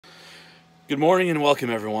Good morning and welcome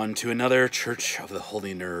everyone to another Church of the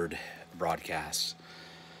Holy Nerd broadcast.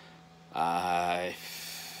 I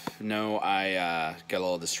know I got a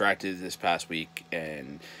little distracted this past week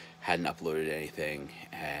and hadn't uploaded anything,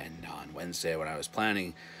 and on Wednesday when I was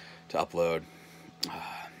planning to upload,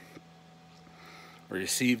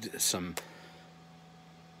 received some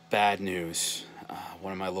bad news.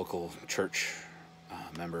 One of my local church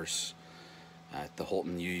members at the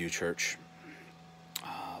Holton UU Church,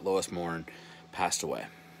 Lois Morin, passed away.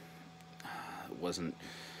 It wasn't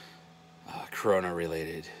corona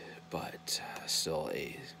related, but still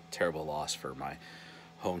a terrible loss for my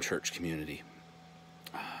home church community.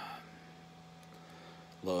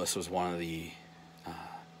 Lois was one of the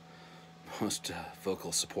most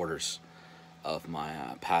vocal supporters of my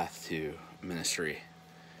path to ministry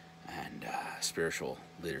and spiritual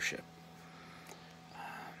leadership.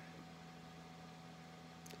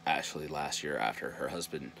 Actually, last year, after her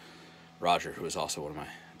husband Roger, who was also one of my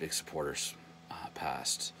big supporters,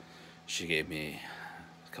 passed, she gave me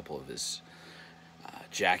a couple of his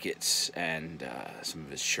jackets and some of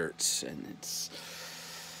his shirts, and it's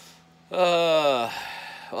well,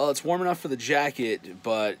 it's warm enough for the jacket,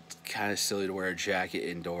 but kind of silly to wear a jacket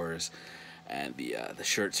indoors. And the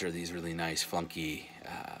shirts are these really nice, funky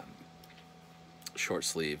short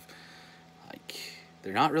sleeve, like.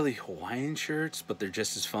 They're not really Hawaiian shirts, but they're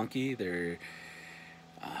just as funky. They're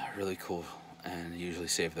really cool, and I usually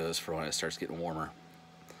save those for when it starts getting warmer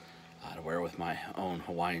to wear with my own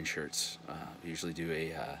Hawaiian shirts. We usually do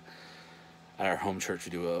at our home church, we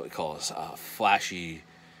do what we call a flashy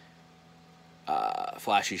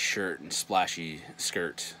shirt and splashy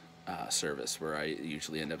skirt service, where I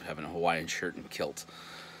usually end up having a Hawaiian shirt and kilt.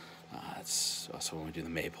 That's also when we do the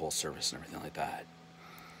maypole service and everything like that.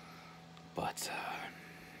 But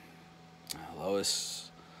Lois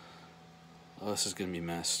is going to be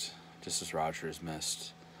missed, just as Roger is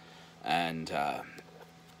missed. And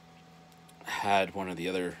had one of the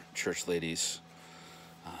other church ladies,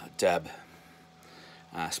 Deb,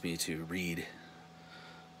 asked me to read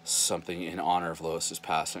something in honor of Lois's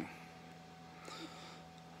passing.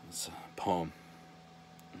 It's a poem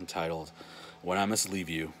entitled "When I Must Leave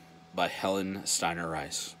You" by Helen Steiner.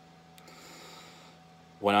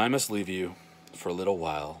 When I must leave you for a little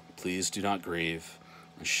while, please do not grieve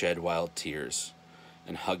and shed wild tears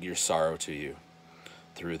and hug your sorrow to you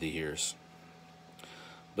through the years.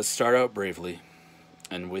 But start out bravely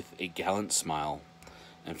and with a gallant smile,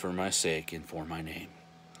 and for my sake and for my name,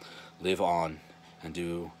 live on and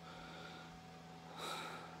do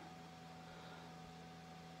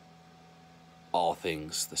all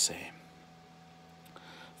things the same.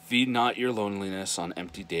 Feed not your loneliness on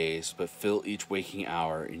empty days, but fill each waking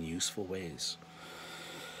hour in useful ways.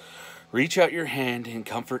 Reach out your hand in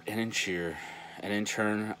comfort and in cheer, and in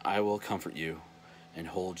turn I will comfort you and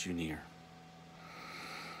hold you near.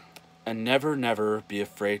 And never, never be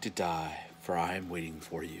afraid to die, for I am waiting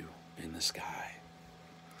for you in the sky.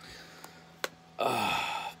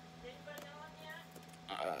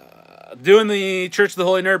 Doing the Church of the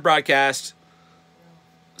Holy Nerd broadcast,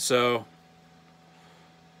 so...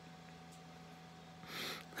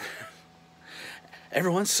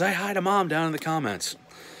 Everyone say hi to Mom down in the comments.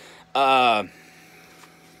 Yeah,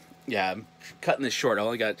 I'm cutting this short. I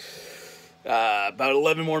only got about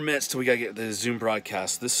 11 more minutes till we got to get the Zoom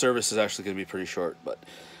broadcast. This service is actually going to be pretty short, but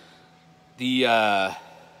the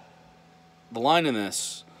line in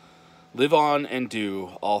this, live on and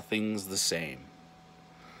do all things the same,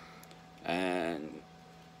 and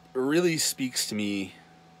it really speaks to me,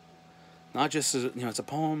 not just as, it's a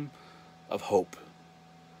poem of hope,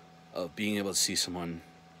 of being able to see someone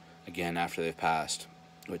again after they've passed,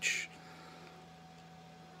 which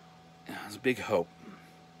is a big hope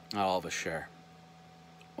not all of us share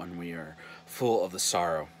when we are full of the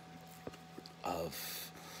sorrow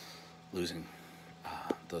of losing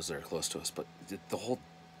those that are close to us. But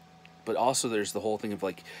but also there's the whole thing of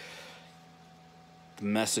like the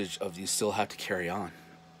message of you still have to carry on.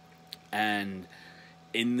 And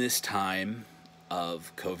in this time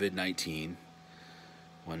of COVID-19,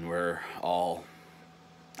 when we're all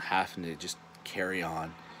having to just carry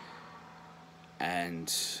on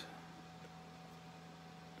and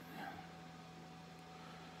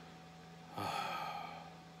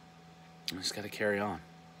we just got to carry on.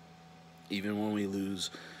 Even when we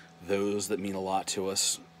lose those that mean a lot to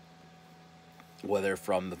us, whether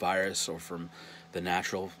from the virus or from the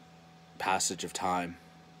natural passage of time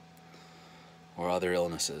or other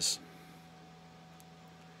illnesses,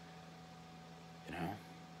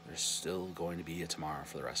 there's still going to be a tomorrow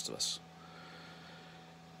for the rest of us.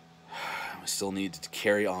 We still need to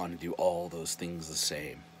carry on and do all those things the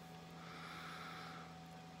same.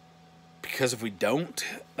 because if we don't,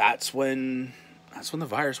 that's when the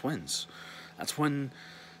virus wins. That's when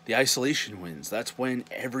the isolation wins. That's when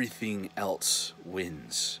everything else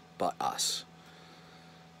wins but us.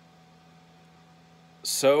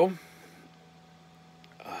 So,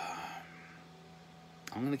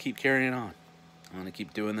 I'm going to keep carrying on. I'm going to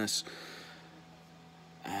keep doing this.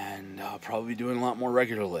 And I'll probably be doing a lot more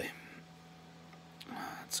regularly.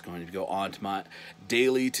 It's going to go on to my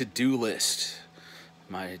daily to-do list.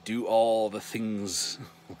 My do all the things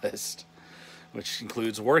list. Which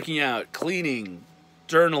includes working out, cleaning,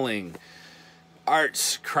 journaling,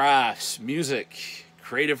 arts, crafts, music,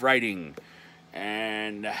 creative writing,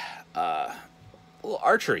 and a little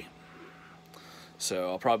archery. So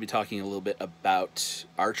I'll probably be talking a little bit about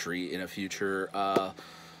archery in a future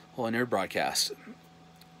Holy Nerd broadcast.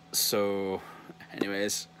 So,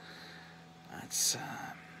 anyways, that's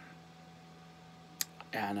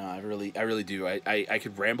yeah, no, I really do. I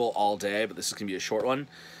could ramble all day, but this is gonna be a short one.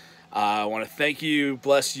 I want to thank you,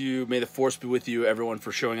 bless you, may the force be with you, everyone,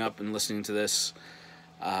 for showing up and listening to this.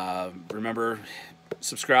 Remember,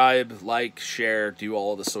 subscribe, like, share, do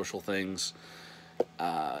all of the social things.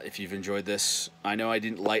 If you've enjoyed this, I know I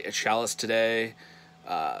didn't light a chalice today,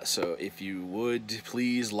 so if you would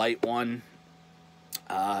please light one,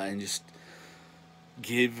 and just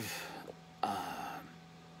give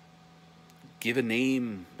a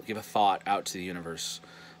name, give a thought out to the universe,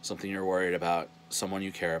 something you're worried about, someone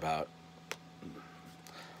you care about.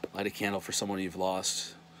 Light a candle for someone you've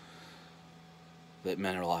lost that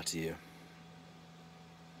meant a lot to you,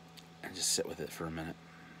 and just sit with it for a minute.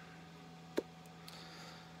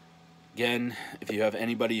 Again, if you have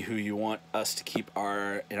anybody who you want us to keep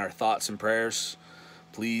in our thoughts and prayers,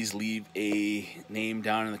 please leave a name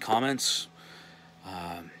down in the comments.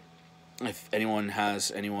 If anyone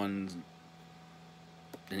has anything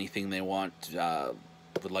they want,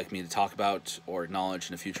 would like me to talk about or acknowledge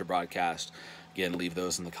in a future broadcast, again, leave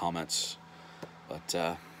those in the comments.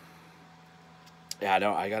 But yeah,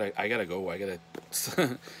 no, I gotta go. I gotta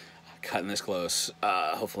cutting this close.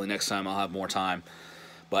 Hopefully next time I'll have more time.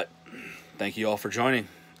 But thank you all for joining.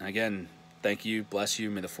 And again, thank you, bless you,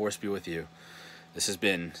 may the force be with you. This has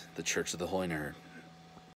been the Church of the Holy Nerd.